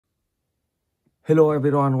Hello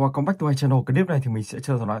everyone, welcome back to my channel. Cái clip này thì mình sẽ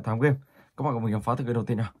chơi thể loại 8 game. Các bạn cùng mình khám phá từ cái đầu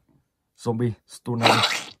tiên nào. Zombie Tsunami.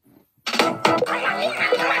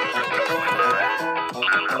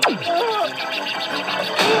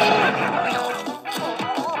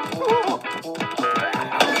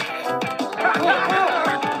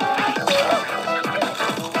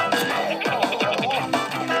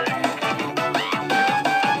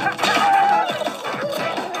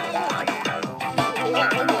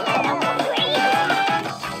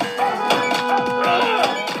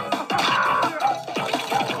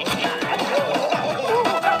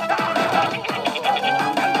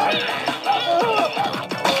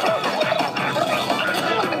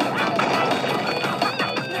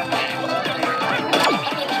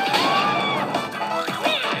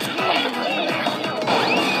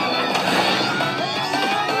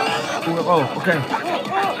 Oh, okay.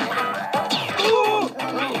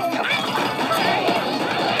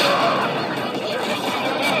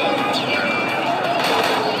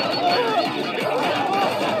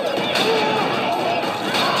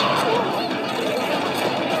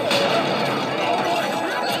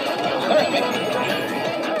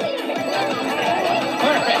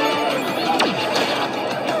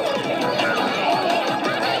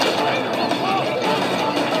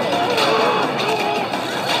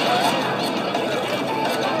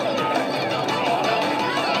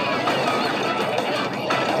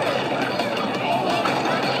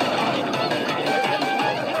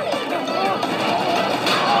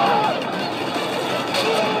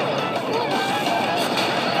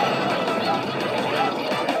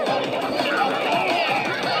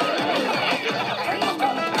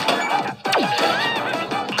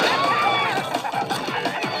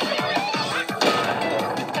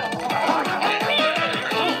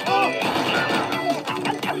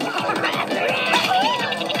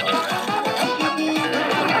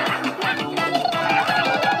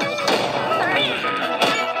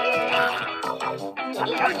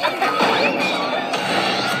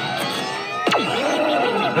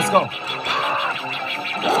 Let's go.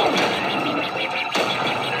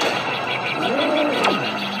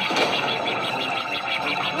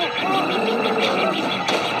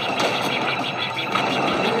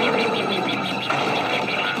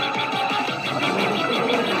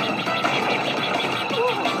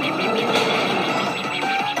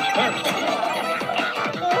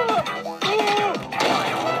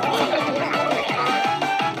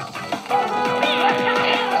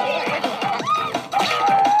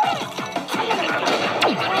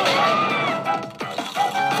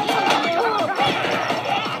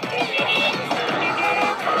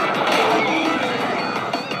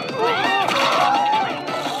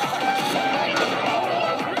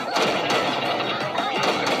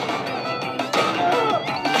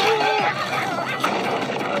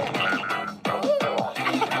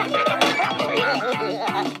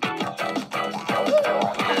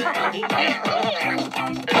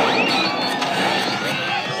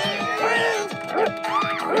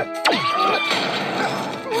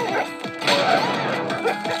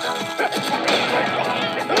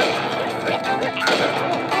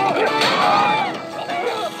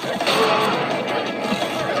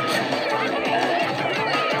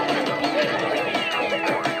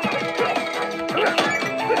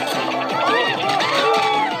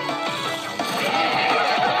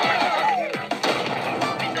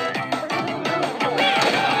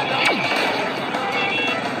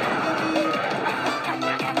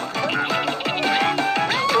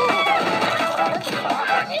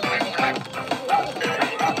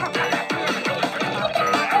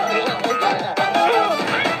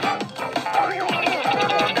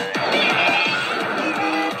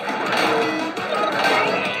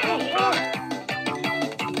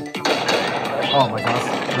 Oh my god,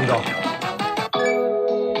 đi rồi.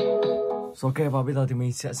 Ok, và bây giờ thì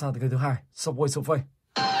mình sẽ sang tới cái thứ hai, Subway Survey.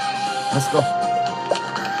 Let's go.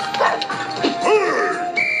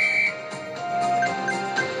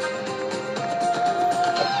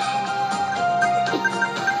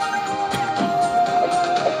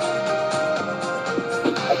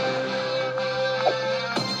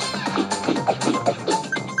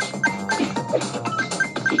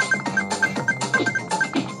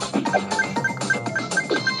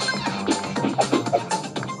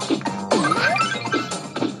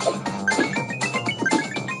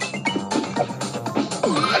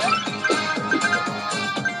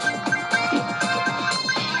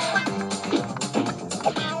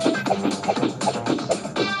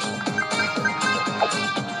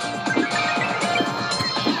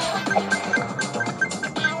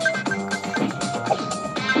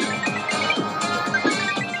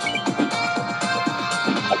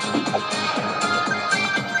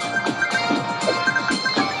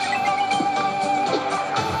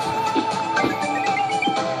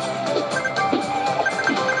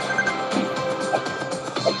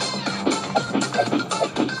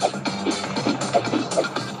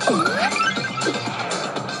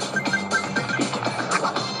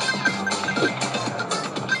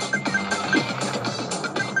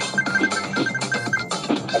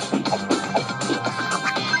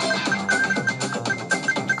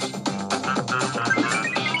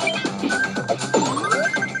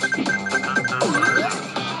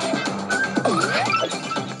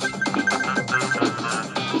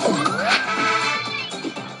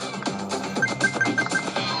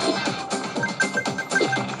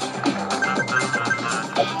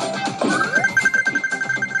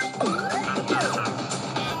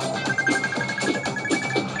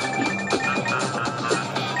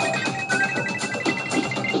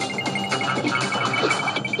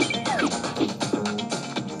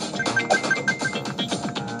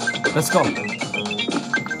 Let's go.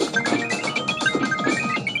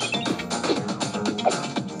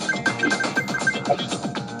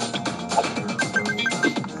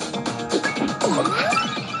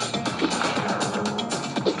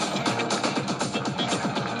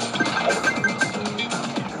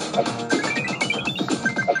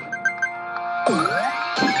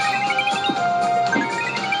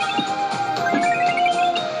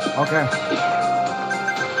 Okay.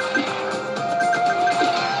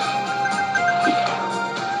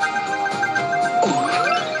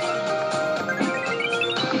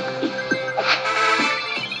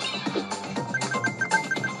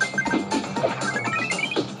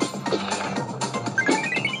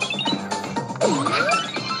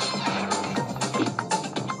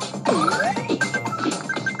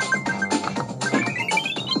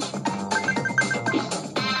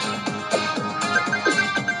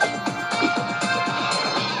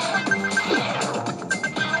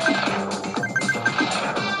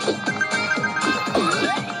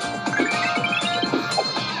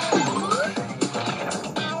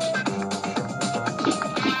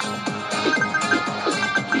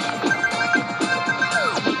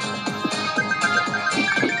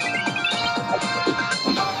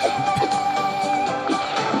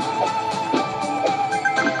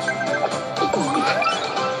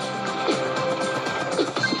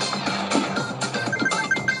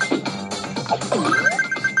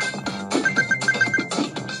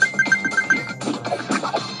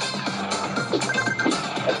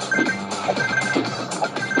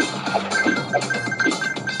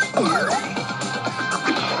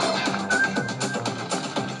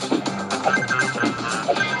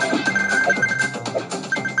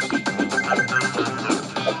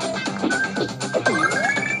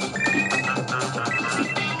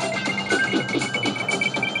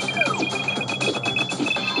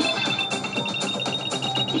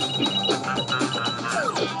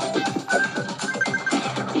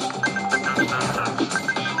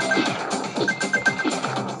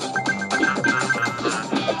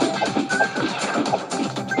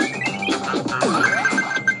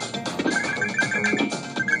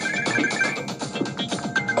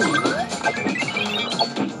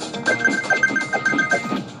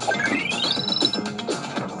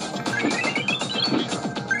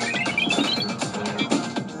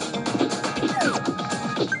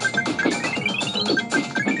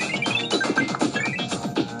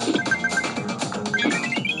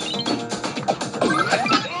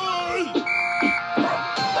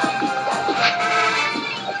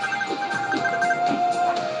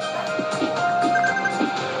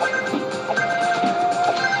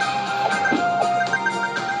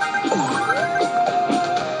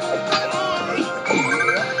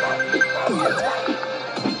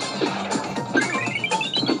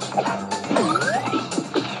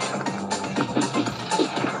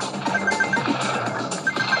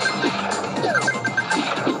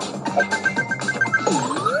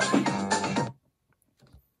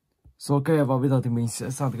 So, ok, và bây giờ thì mình sẽ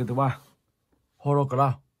sang cái thứ ba, Horror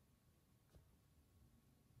Cloud.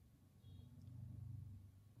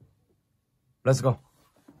 Let's go.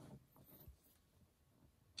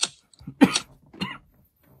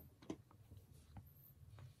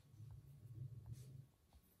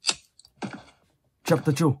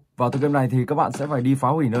 Chapter 2. Vào từ game này thì các bạn sẽ phải đi phá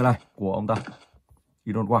hủy nơi này của ông ta.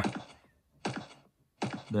 You don't want.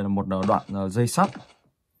 Đây là một đoạn dây sắt.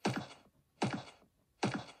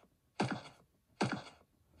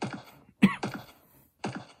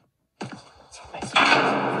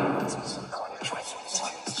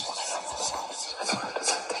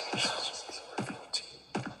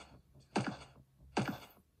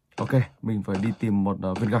 Ok, mình phải đi tìm một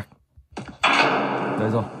viên gạch. Đây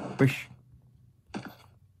rồi, fish.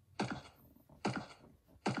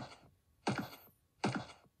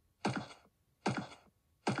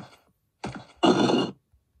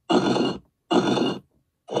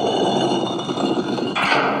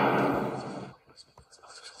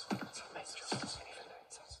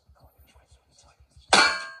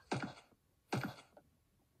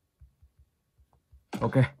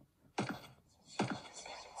 Ok.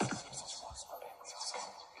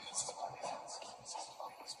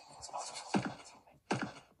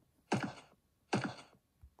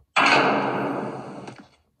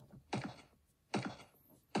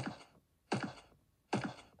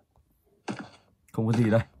 Không có gì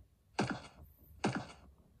đây.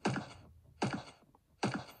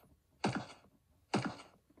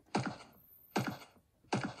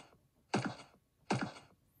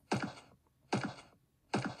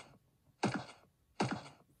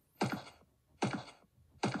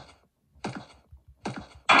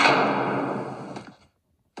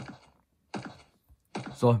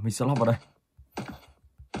 Rồi, mình sẽ lắp vào đây.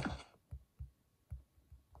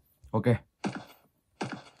 Ok.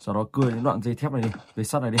 Sau đó cưa những đoạn dây thép này đi, dây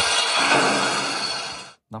sắt này đi.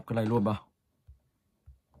 Lắp cái này luôn vào.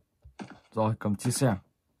 Rồi, cầm chia sẻ.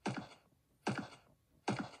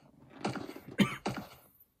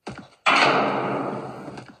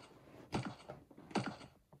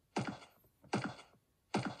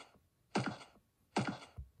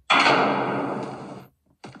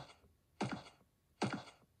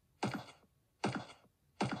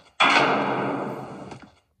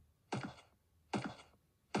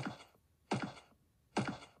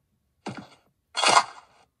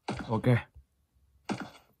 Ok.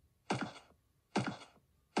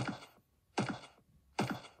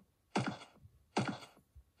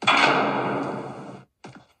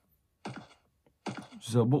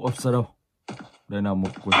 The Book of Shadow. Đây là một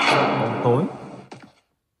quyển sách bóng tối.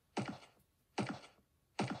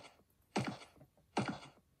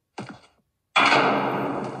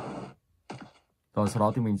 Rồi sau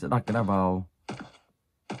đó thì mình sẽ đặt cái này vào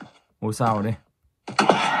ngôi sao ở đây.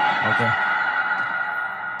 Ok.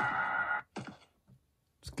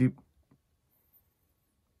 Skip.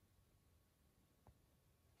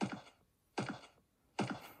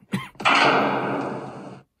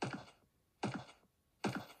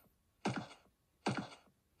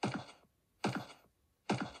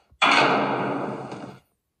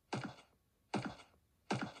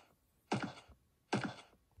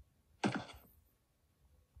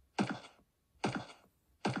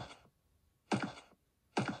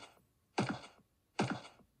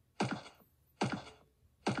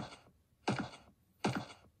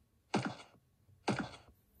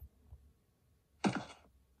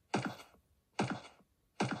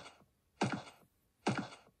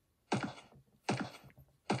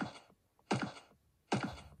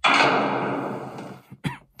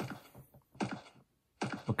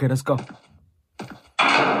 Ok, let's go.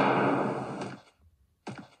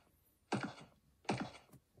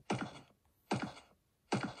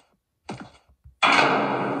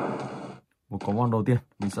 Một cái món đầu tiên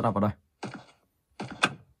mình sẽ đặt vào đây.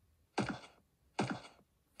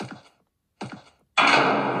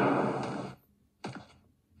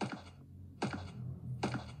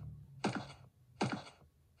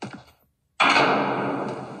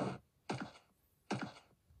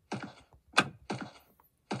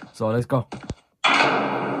 Rồi, let's go.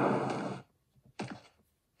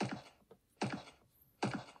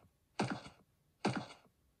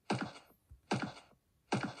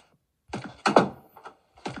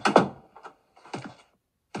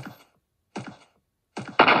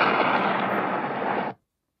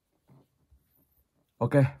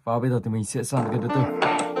 Ok, và bây giờ thì mình sẽ sang cái thứ tư.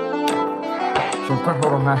 Shortcut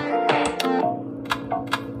horror 2.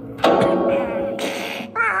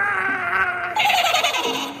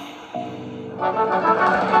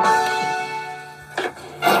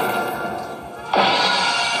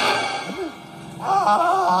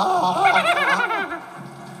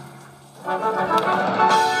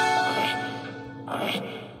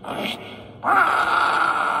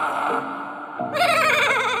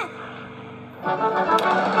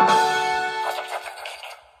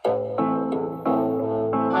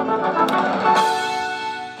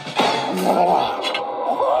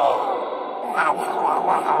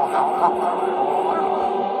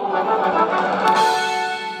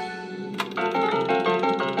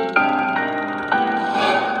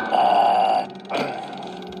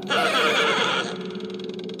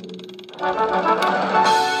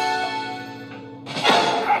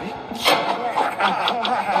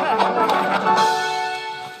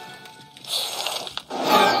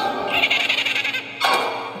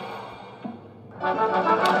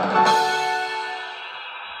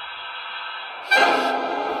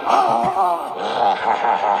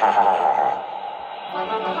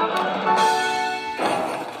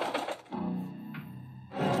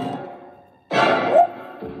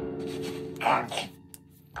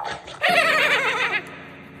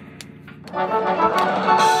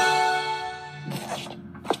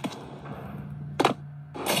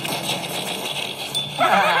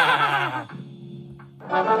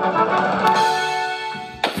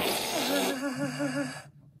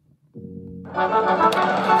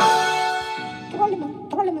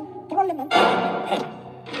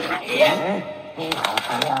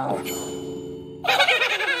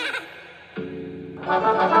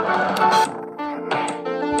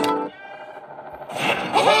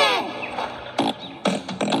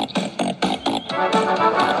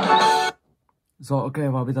 Rồi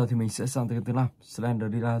ok, và bây giờ thì mình sẽ sang tới thứ 5,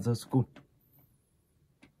 Slendrina The School.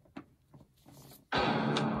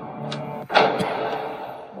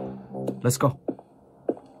 Let's go.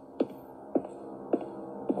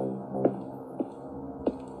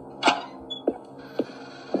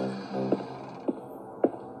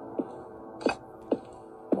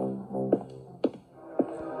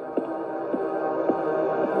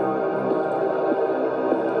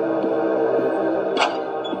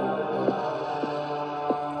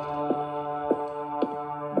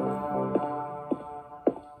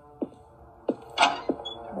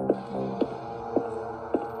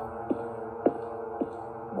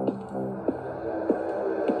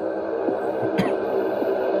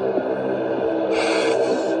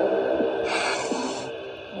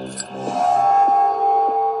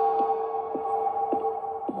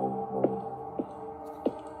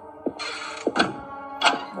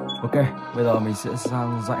 bây giờ mình sẽ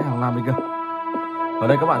sang dãy hàng Nam bên kia. Ở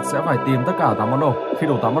đây các bạn sẽ phải tìm tất cả 8 món đồ. Khi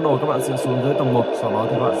đủ 8 món đồ các bạn sẽ xuống dưới tầng 1, sau đó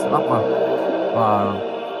thì các bạn sẽ lắp vào và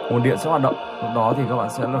nguồn điện sẽ hoạt động. Lúc đó thì các bạn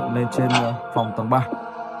sẽ được lên trên phòng tầng 3.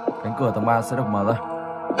 Cánh cửa tầng 3 sẽ được mở ra.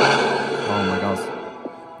 Oh my god.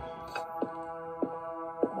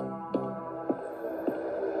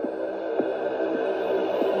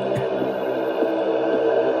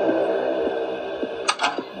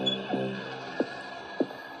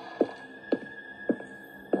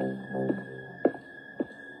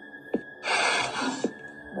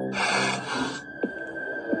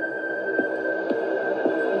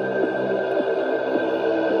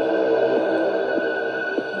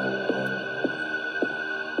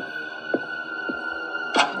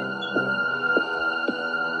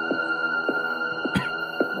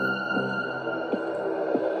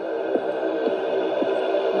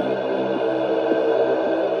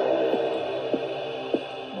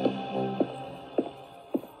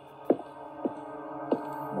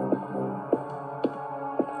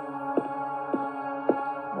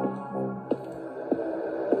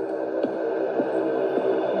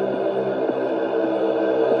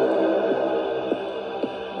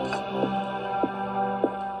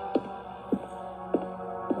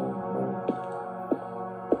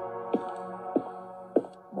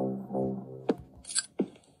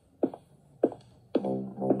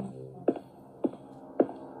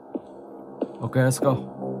 Ok, let's go.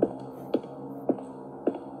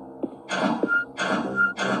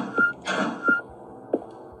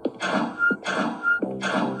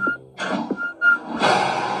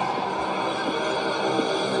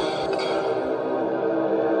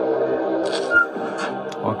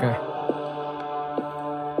 Ok.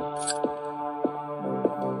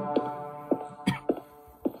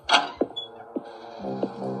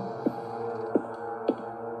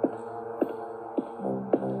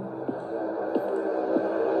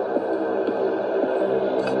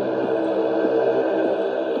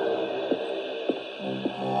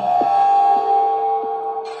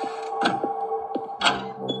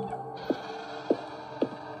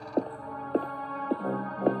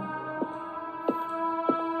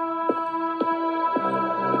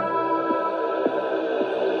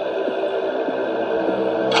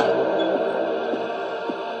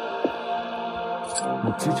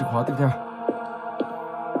 Một chiếc chìa khóa tiếp theo.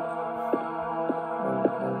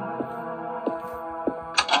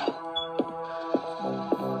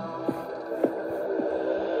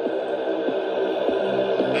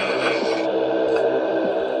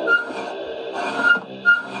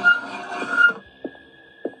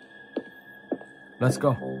 Let's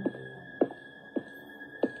go.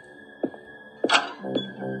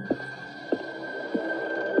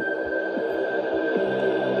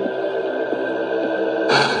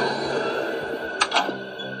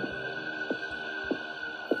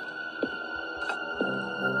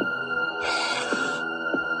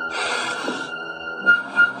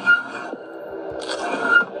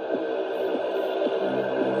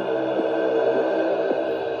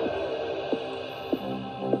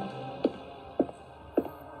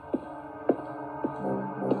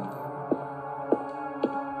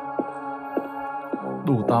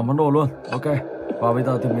 Đủ 8 món đồ luôn. Ok. Và bây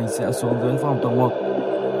giờ thì mình sẽ xuống dưới phòng tầng 1.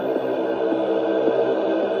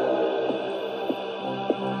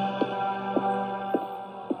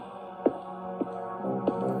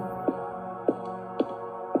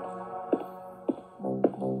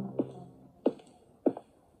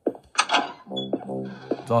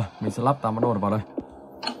 Rồi, mình sẽ lắp 8 món đồ vào đây.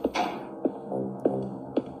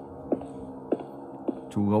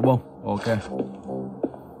 Chú gấu bông. Ok.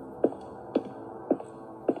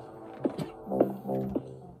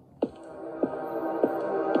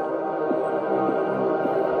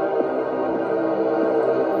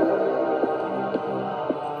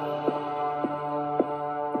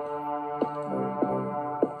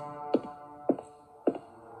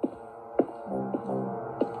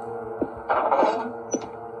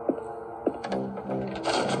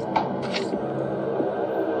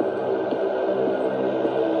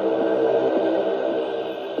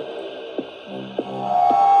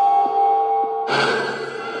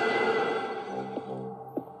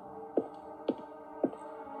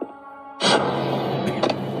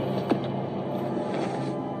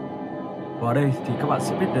 Và ở đây thì các bạn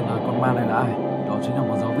sẽ biết được là con ma này là ai. Đó chính là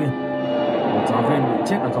một giáo viên. Một giáo viên bị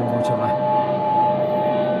chết ở trong ngôi trường này.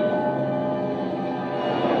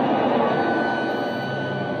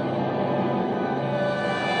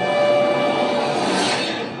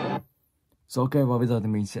 Rồi ok, và bây giờ thì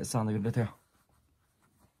mình sẽ sang tới cái tiếp theo.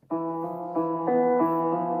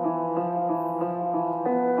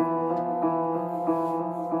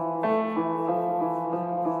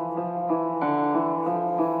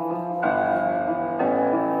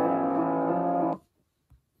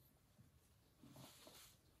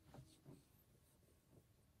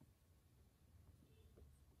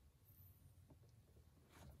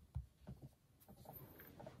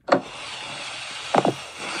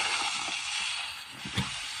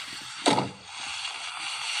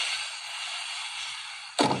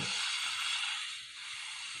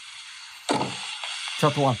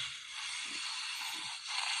 Chặt one.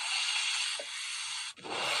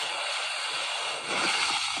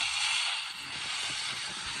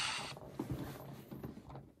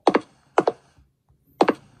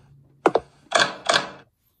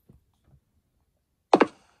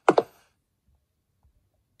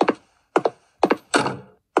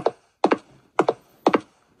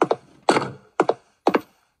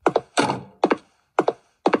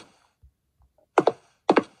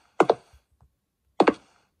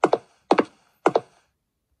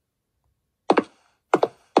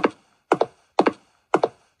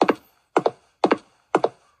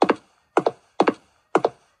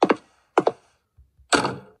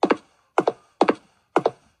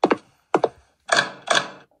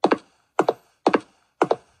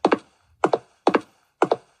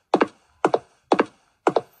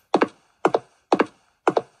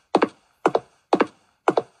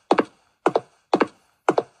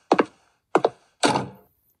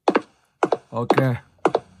 Ok.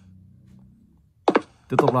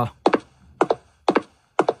 Tiếp tục nào.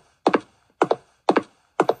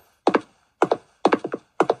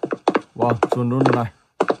 Wow, chuồn luôn này.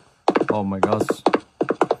 Oh my god.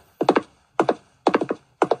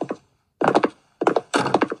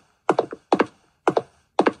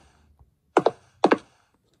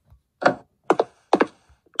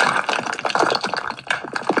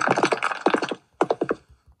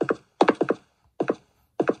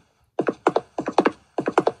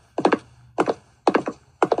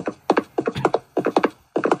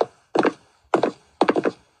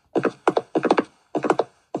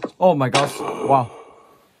 Oh my god, wow.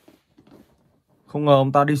 Không ngờ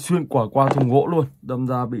ông ta đi xuyên qua thùng gỗ luôn, đâm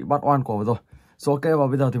ra bị bắt oan quả rồi. So, ok, và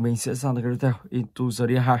bây giờ thì mình sẽ sang cái tiếp theo, Into the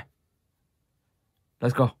Deer 2.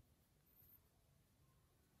 Let's go.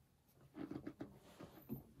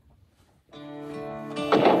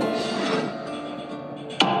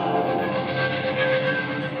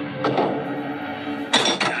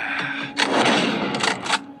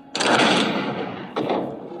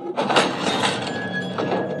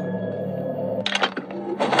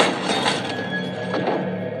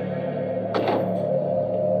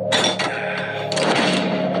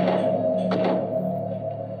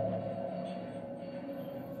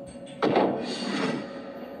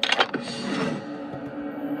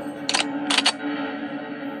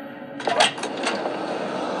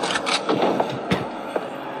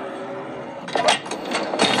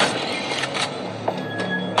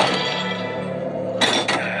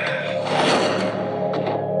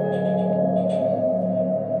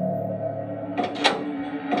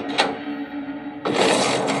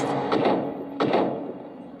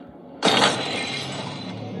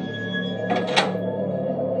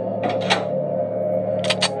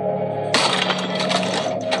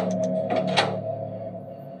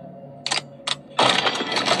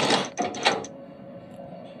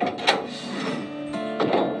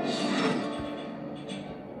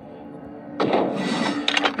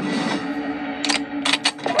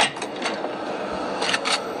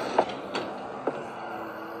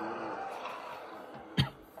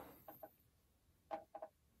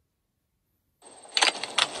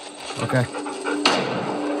 Ok.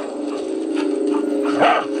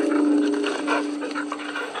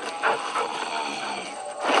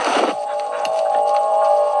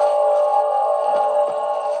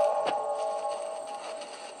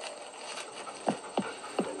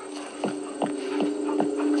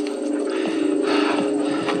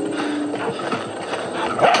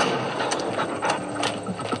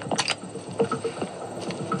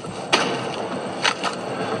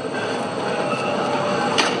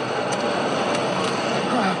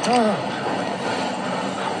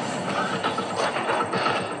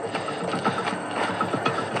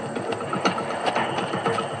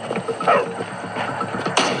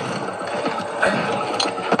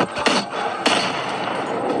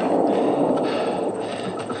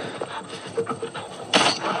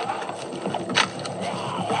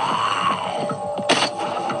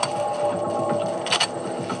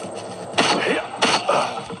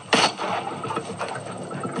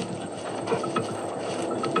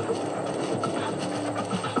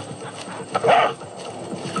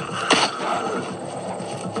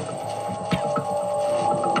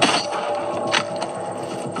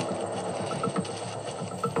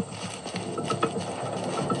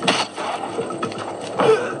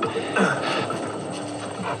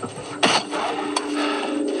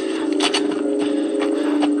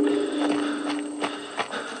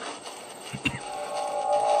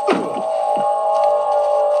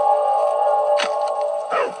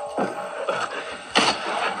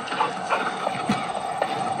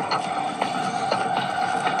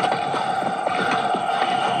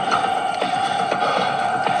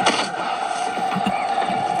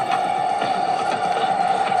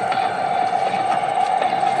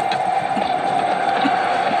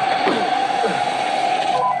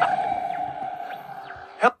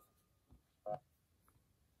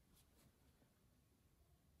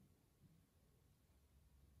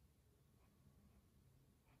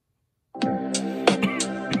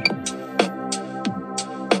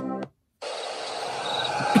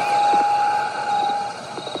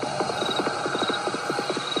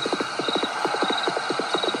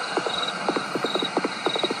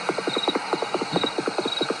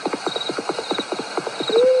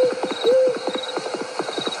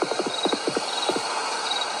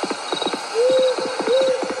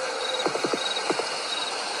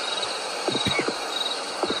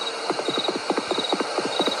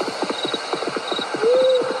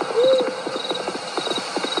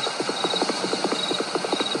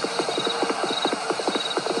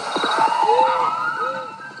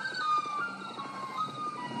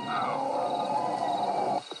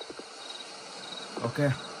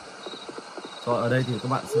 Ok. Rồi ở đây thì các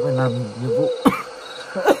bạn sẽ phải làm nhiệm vụ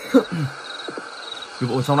nhiệm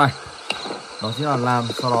vụ trong này. Đó chính là làm,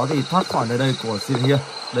 sau đó thì thoát khỏi nơi đây của Siren.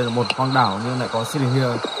 Đây là một hoang đảo nhưng lại có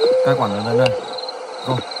Siren cai quản ở nơi đây.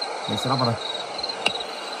 Rồi, mình sẽ lắp vào đây.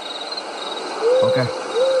 Ok.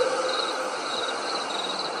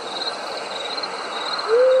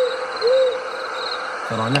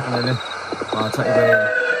 Sau đó nhặt này lên và chạy về.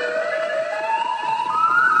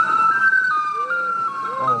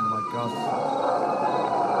 Oh my god.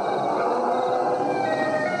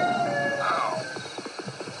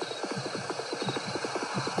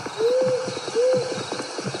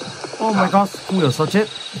 Oh my god, không hiểu sao chết.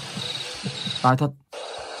 Tái thật.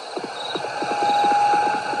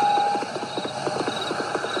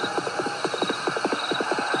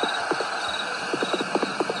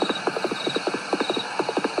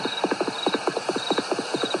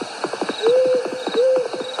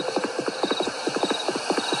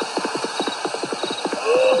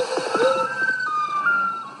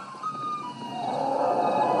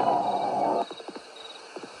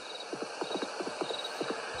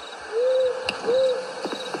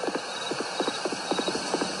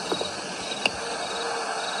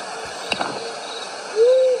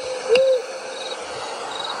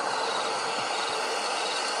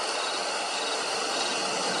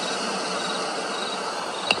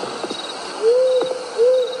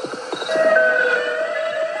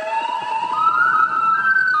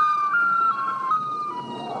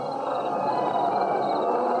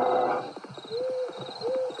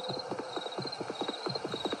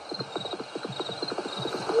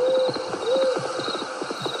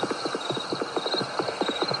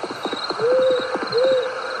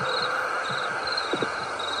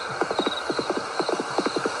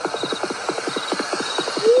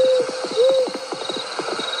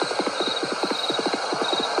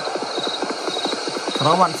 Sau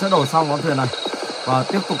đó bạn sẽ đổ xong con thuyền này và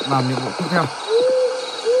tiếp tục làm nhiệm vụ tiếp theo.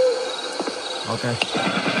 Ok.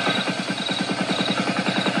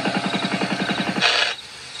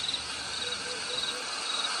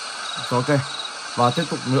 Rồi, ok. Và tiếp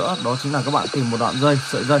tục nữa đó chính là các bạn tìm một đoạn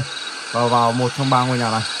sợi dây và vào một trong 3 ngôi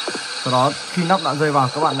nhà này. Sau đó khi lắp đoạn dây vào,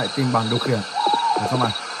 các bạn lại tìm bảng điều khiển ở trong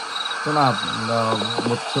này. Tức là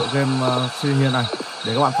một tựa game Siren này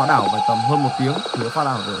để các bạn phá đảo phải tầm hơn 1 tiếng thì phá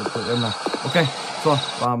đảo được tựa game này. Ok. Rồi,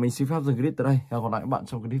 và mình xin phép dừng clip tới đây. Hẹn gặp lại các bạn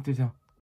trong clip tiếp theo.